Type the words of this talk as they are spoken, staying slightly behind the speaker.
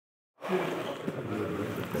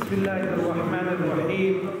بسم الله الرحمن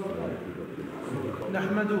الرحيم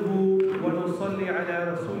نحمده ونصلي على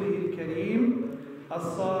رسوله الكريم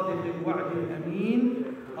الصادق الوعد الأمين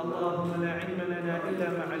اللهم لا علم لنا إلا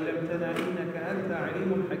ما علمتنا إنك أنت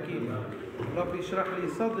عليم حكيم رب اشرح لي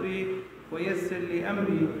صدري ويسر لي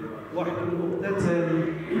أمري واحلل عقدة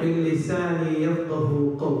من لساني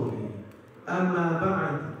يفقه قولي أما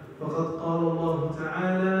بعد فقد قال الله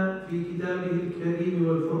تعالى في كتابه الكريم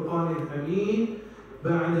والفرقان الحميد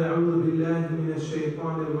بعد أعوذ بالله من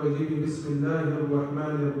الشيطان الرجيم بسم الله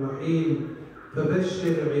الرحمن الرحيم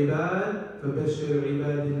فبشر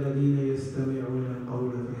عباد الذين يستمعون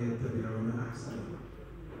القول فيتبعون أحسنه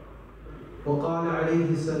وقال عليه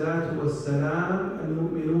الصلاة والسلام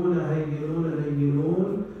المؤمنون هينون لينون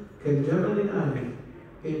كالجبل الآمن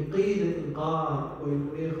إن قيل إن قال وإن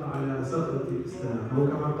أريق على صخرة الإسلام أو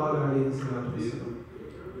كما قال عليه الصلاة والسلام.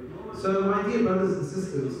 So my dear brothers and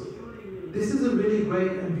sisters, this is a really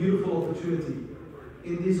great and beautiful opportunity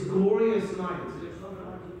in this glorious night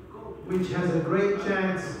which has a great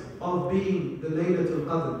chance of being the Laylatul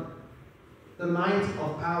Qadr, the night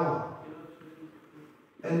of power.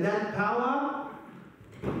 And that power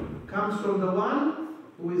comes from the one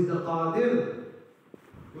who is the Qadir,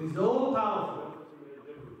 who is the all-powerful.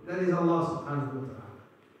 That is Allah subhanahu wa ta'ala.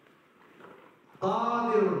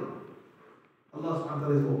 Qadir. Allah subhanahu wa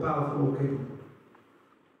ta'ala is all powerful, all capable.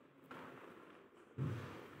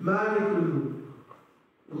 Malikul.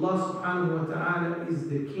 Allah subhanahu wa ta'ala is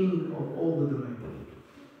the king of all the domain.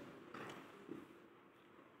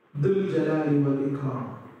 Dhul Jalali wal Ikram.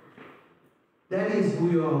 That is who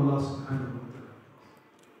you are, Allah subhanahu wa ta'ala.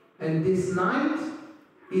 And this night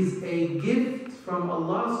is a gift from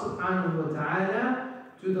Allah subhanahu wa ta'ala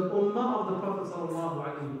to the ummah of the Prophet sallallahu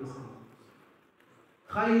alayhi wa sallam.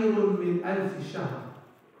 Khayrun min alf shahr.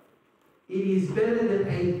 It is better than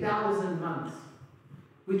 1,000 months.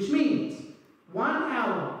 Which means 1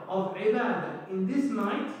 hour of ibadah in this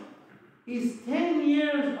night is 10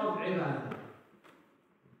 years of ibadah.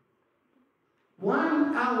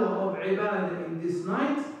 1 hour of ibadah in this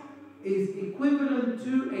night is equivalent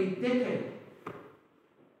to a decade.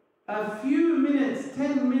 A few minutes,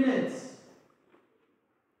 10 minutes,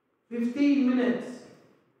 15 minutes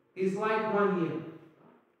is like 1 year,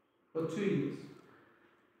 or 2 years,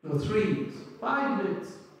 or 3 years, 5 minutes.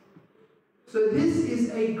 So this is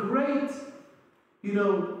a great,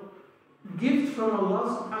 gift from Allah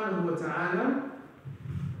subhanahu wa ta'ala.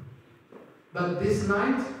 But this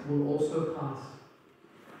night will also pass.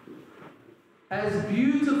 As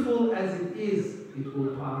beautiful as it is, it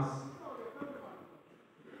will pass.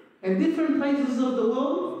 And different places of the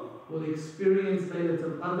world will experience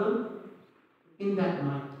Laylatul Qadr in that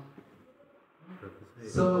night.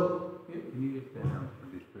 So,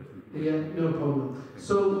 yeah, no problem.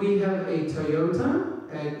 So we have a Toyota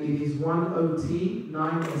and it is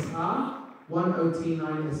 1OT9SR.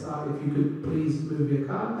 1OT9SR, if you could please move your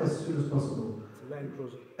car as soon as possible. It's a Land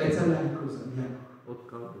Cruiser. It's a Land Cruiser, yeah. What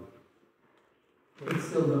car? It's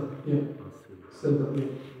silver, yeah. Silver, yeah.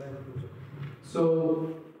 Land Cruiser. So,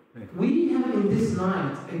 we have in this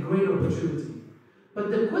night a great opportunity. But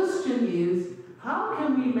the question is, how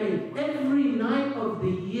can we make every night of the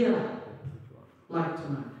year like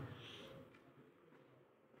tonight?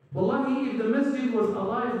 Wallahi, if the masjid was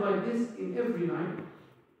alive like this in every night,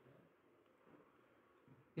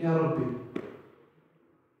 Ya Rabbi,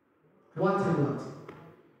 what and what?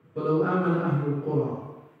 وَلَوْ آمَنَ أَهْلُ الْقُرَى.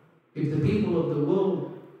 If the people of the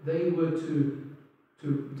world, they were to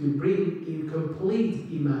bring in complete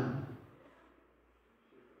iman,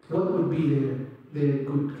 what would be their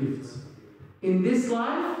good gifts? In this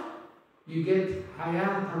life, you get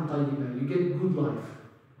hayatan tayyibah, you get good life.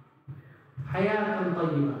 Hayatan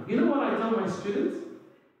tayyibah. You know what I tell my students?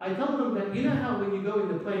 I tell them that, you know how when you go in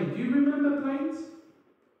the plane, do you remember planes?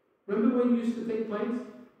 Remember when you used to take planes?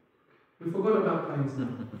 We forgot about planes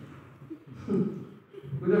now.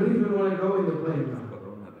 We don't even want to go in the plane now.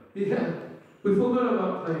 Yeah, we forgot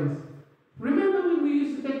about planes. Remember when we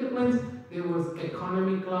used to take the planes? There was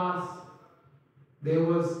economy class, there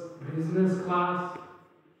was business class,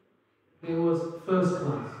 there was first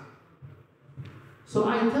class. So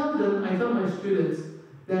I tell my students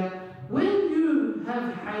that when you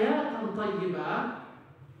have hayat tayyibah,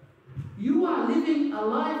 you are living a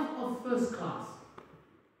life of first class.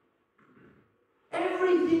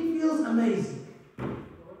 Everything feels amazing.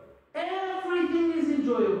 Everything is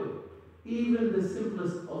enjoyable. Even the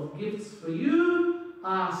simplest of gifts for you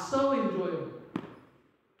are so enjoyable.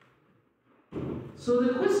 So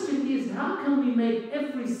the question is, how can we make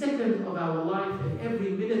every second of our life and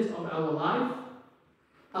every minute of our life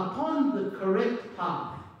upon the correct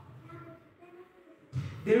path?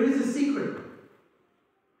 There is a secret.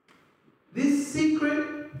 This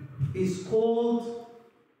secret is called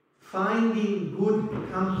finding good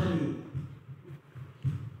company.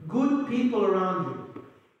 Good people around you.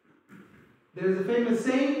 There is a famous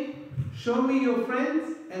saying, show me your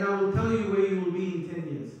friends and I will tell you where you will be in 10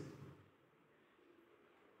 years.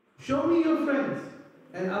 Show me your friends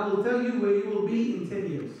and I will tell you where you will be in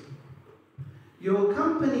 10 years. Your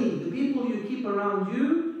company, the people you keep around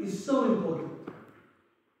you, is so important.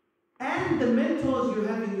 And the mentors you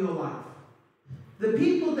have in your life. The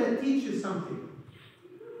people that teach you something.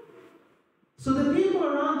 So the people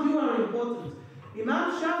around you are important.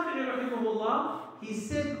 Imam Shafi'i rahimahullah, he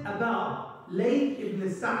said about Layth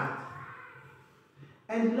ibn Sa'd.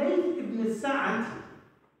 And Layth ibn Sa'd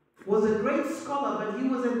was a great scholar, but he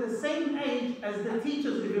was at the same age as the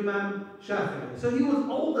teachers of Imam Shafi'i. So he was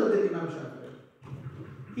older than Imam Shafi'i.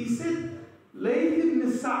 He said Layth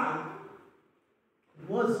ibn Sa'd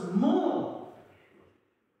was more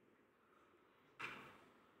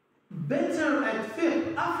better at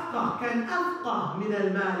fiqh, أفقه, كان أفقه من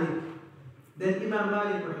المالك than Imam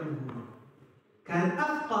Malik rahimahullah. كان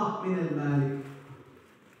أفقه من المالك.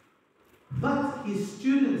 But his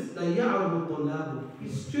students, ضيعهم طلابه.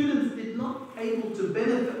 His students did not able to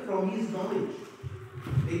benefit from his knowledge.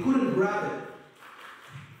 They couldn't grab it.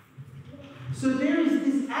 So there is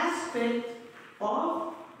this aspect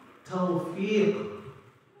of tawfiq,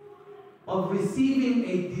 of receiving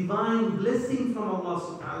a divine blessing from Allah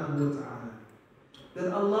subhanahu wa ta'ala.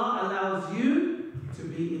 That Allah allows you to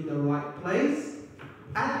be in the right place,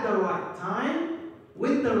 at the right time,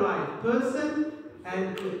 with the right person,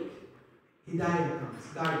 and hidayah comes,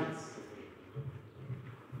 guidance.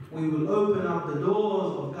 We will open up the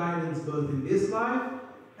doors of guidance both in this life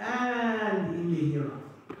and in the hereafter.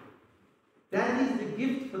 That is the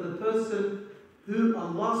gift for the person who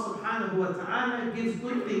Allah subhanahu wa ta'ala gives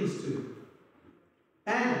good things to.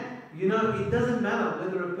 And, you know, it doesn't matter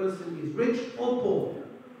whether a person is rich or poor.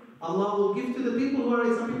 Allah will give to the people who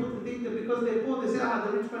are, some people think that because they're poor, they say,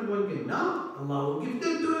 the rich man won't get. No, Allah will give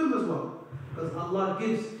them to him as well. Because Allah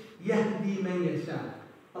gives, yahdi man yasha.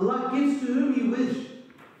 Allah gives to whom He wish.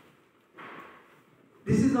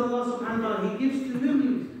 This is Allah subhanahu wa ta'ala. He gives to whom He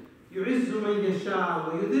wish. يُعِزُّ مَنْ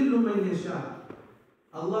يَشَاءُ وَيُذِلُّ مَنْ يَشَاءُ.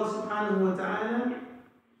 Allah subhanahu wa ta'ala,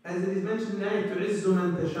 as it is mentioned in ayat, تُعِزُّ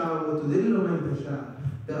مَنْ تَشَاءُ وَتُذِلُّ مَنْ تَشَاءُ.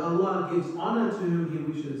 That Allah gives honor to whom He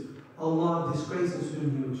wishes. Allah disgraces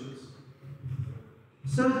whom He wishes.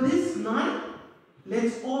 So this night,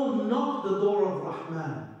 let's all knock the door of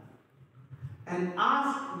Rahman and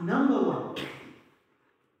ask, number one,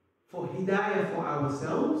 for hidayah for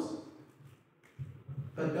ourselves,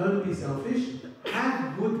 but don't be selfish.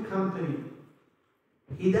 Have good company.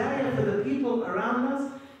 Hidayah for the people around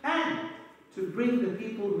us and to bring the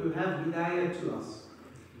people who have hidayah to us.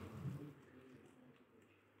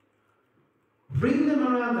 Bring them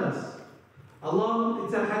around us. Allah,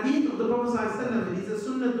 it's a hadith of the Prophet ﷺ. It is a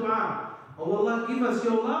sunnah dua. Oh Allah, give us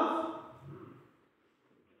your love.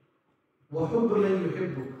 وَحُبَّ مَنْ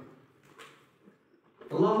يُحِبُّكَ.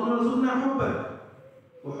 اللهم ارزقنا حبك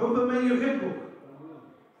وحب من يحبك.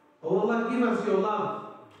 Oh Allah, give us your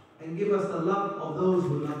love and give us the love of those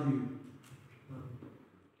who love you.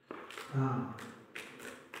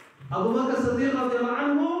 Abu Bakr Siddiq radiallahu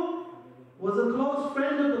anhu was a close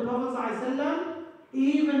friend of the Prophet ﷺ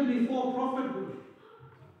even before prophethood.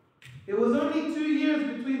 It was only 2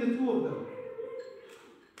 years between the two of them.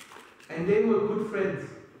 And they were good friends.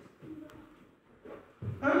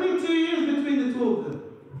 Only 2 years between the two of them.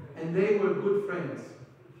 And they were good friends.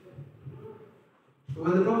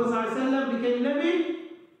 When the Prophet ﷺ became Nabi,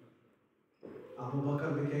 Abu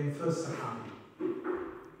Bakr became first Sahabi.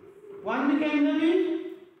 One became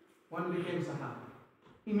Nabi, one became Sahabi.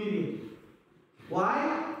 Immediately.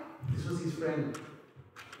 Why? This was his friend.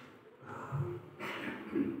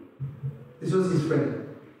 This was his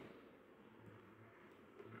friend.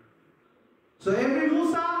 So every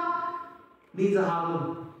Musa needs a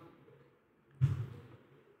Harun.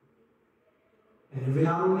 And every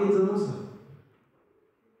Harun needs a Musa.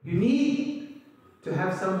 You need to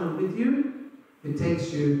have someone with you who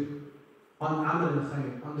takes you on amal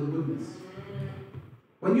al-khair, on the goodness.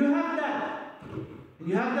 When you have that, and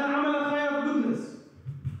you have that amal al-khair of goodness,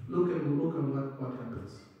 look at what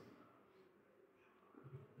happens.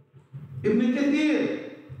 Ibn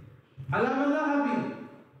Kathir, Alam al-Dhahabi,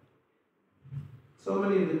 so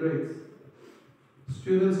many of the greats,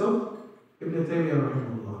 students of Ibn Taymiyyah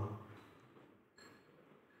rahimahullah.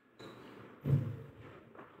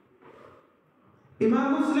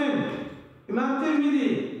 Imam Muslim, Imam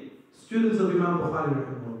Tirmidhi, students of Imam Bukhari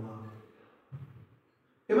rahimahullah.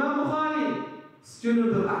 Imam Bukhari,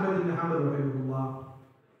 student of Ahmad ibn Hanbal rahimahullah.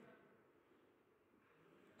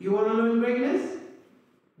 You want to learn greatness?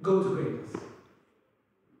 Go to greatness.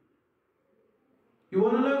 You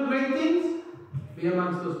want to learn great things? Be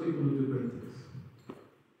amongst those people who do great things.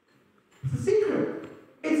 It's a secret.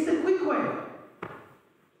 It's the quick way.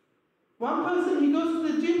 One person, he goes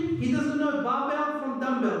to the gym, he doesn't know barbell from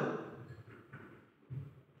dumbbell.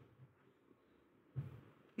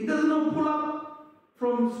 He doesn't know pull-up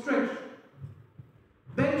from stretch.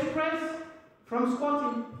 Bench press from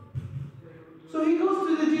squatting. So he goes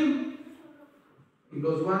to the gym. He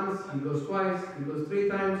goes once, he goes twice, he goes 3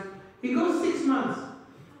 times. He goes 6 months.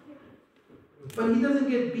 But he doesn't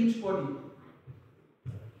get beach body.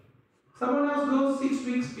 Someone else goes 6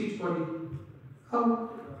 weeks beach body. How?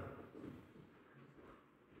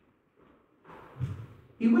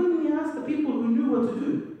 He went and he asked the people who knew what to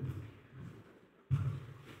do.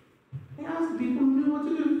 He asked the people who knew what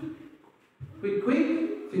to do.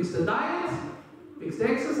 Quick, fix the diet, fix the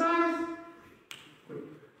exercise. Quick.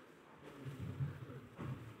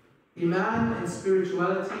 Iman and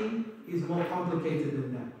spirituality is more complicated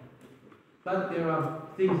than that. But there are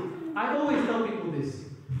things. I always tell people this.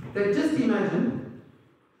 That just imagine,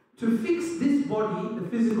 to fix this body, the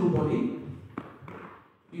physical body,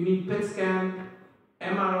 you need PET scan,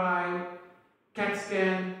 MRI, CAT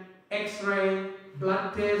scan, X-ray,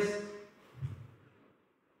 blood test,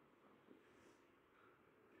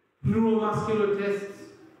 neuromuscular tests,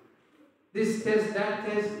 this test, that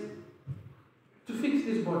test, to fix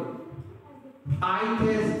this body. Eye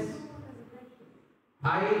tests,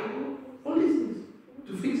 all these things,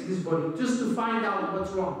 to fix this body, just to find out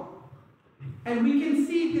what's wrong. And we can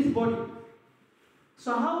see this body.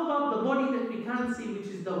 So how about the body that we can't see, which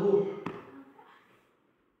is the ruh?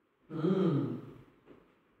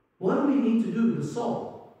 What do we need to do, the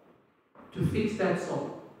soul, to fix that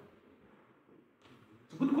soul?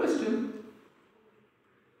 It's a good question.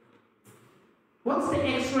 What's the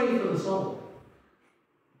X-ray for the soul?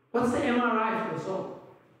 What's the MRI for the soul?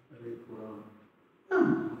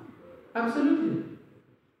 Absolutely.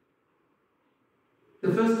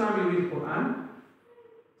 The first time you read Quran,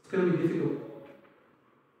 it's going to be difficult.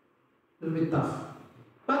 A little bit tough.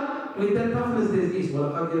 But with that toughness, there's ease.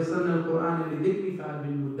 وَلَقَدْ يَسَّرْنَا الْقُرْآنَ لِلذِّكْرِ فَهَلْ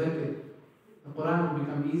مِن مُدَّكِرٍ. The Quran will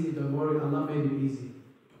become easy, don't worry, Allah made it easy.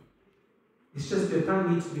 It's just your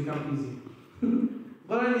tongue needs to become easy.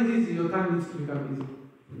 Quran is easy, your tongue needs to become easy.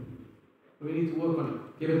 We need to work on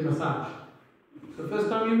it, give it massage. So first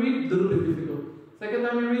time you read, a little bit difficult. Second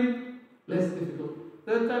time you read, less difficult.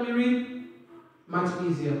 Third time you read, much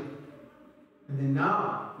easier. And then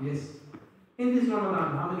now, yes, in this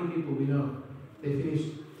Ramadan, how many people we know, they finished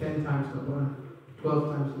 10 times the Quran,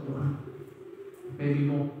 12 times the Quran, maybe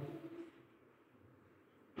more.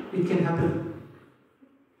 It can happen.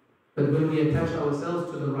 But when we attach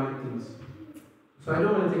ourselves to the right things. So I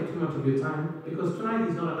don't want to take too much of your time, because tonight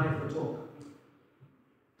is not a night for talk.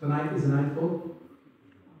 Tonight is a night for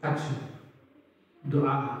action,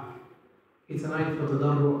 dua. It's a night for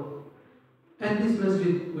tadarru'. And this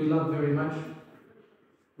masjid we love very much.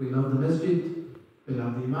 We love the masjid, we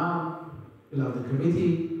love the imam, we love the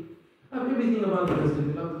committee, we love everything about the masjid.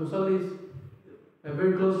 We love the musallis. We're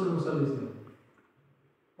very close to the musallis here.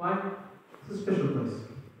 Why? It's a special place.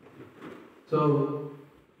 So,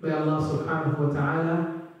 may Allah subhanahu wa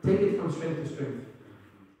ta'ala take it from strength to strength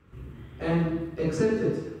and accept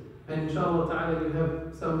it. And inshallah ta'ala you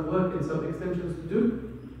have some work and some extensions to do.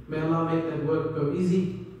 May Allah make that work go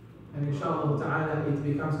easy. And inshallah ta'ala it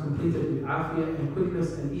becomes completed with afiyah and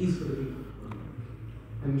quickness and ease for the people.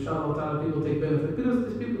 And inshallah ta'ala people take benefit.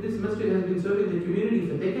 Because this masjid has been serving the community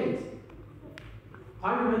for decades.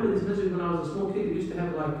 I remember this masjid when I was a small kid. It used to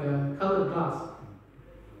have like a colored glass.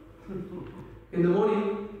 In the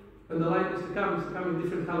morning, when the light used to come in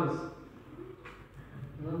different colors.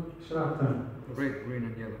 You know, shraq time. Red, green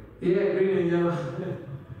and yellow. Yeah, green and yellow.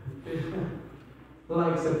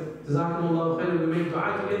 Allah accept. Jazakumullahu khairan. We make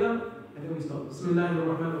dua together and then we stop.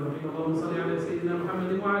 Bismillahirrahmanirrahim. Allahumma salli ala Sayyidina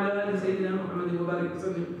Muhammadin wa ala ali Sayyidina Muhammadin wa barik wa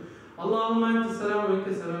sallim. Allahumma anta salam wa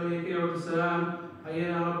anta salam wa ika ya'udu salam.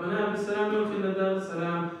 حينا ربنا بالسلام وادخلنا دار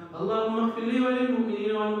السلام. اللهم اغفر لي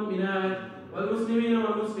وللمؤمنين والمؤمنات والمسلمين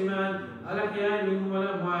والمسلمات الأحياء منهم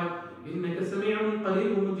والأموات إنك سميع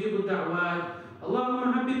قريب مجيب الدعوات.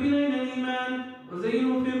 اللهم حبب إلينا الإيمان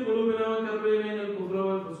وزينه في قلوبنا وكره إلينا الكفر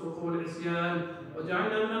والفسوق والعصيان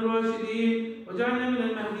واجعلنا من الراشدين واجعلنا من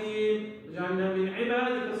المهديين واجعلنا من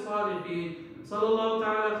عبادك الصالحين. صلى الله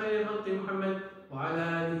تعالى خير خلق محمد وعلى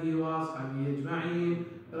آله وأصحابه أجمعين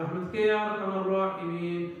برحمتك يا أرحم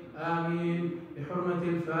الراحمين. آمين. بحرمة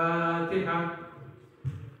الفاتحة.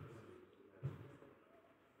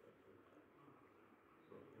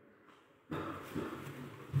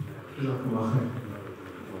 جزاكم الله خير.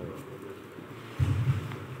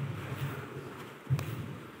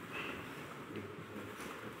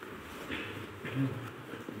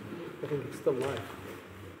 I think it's still live.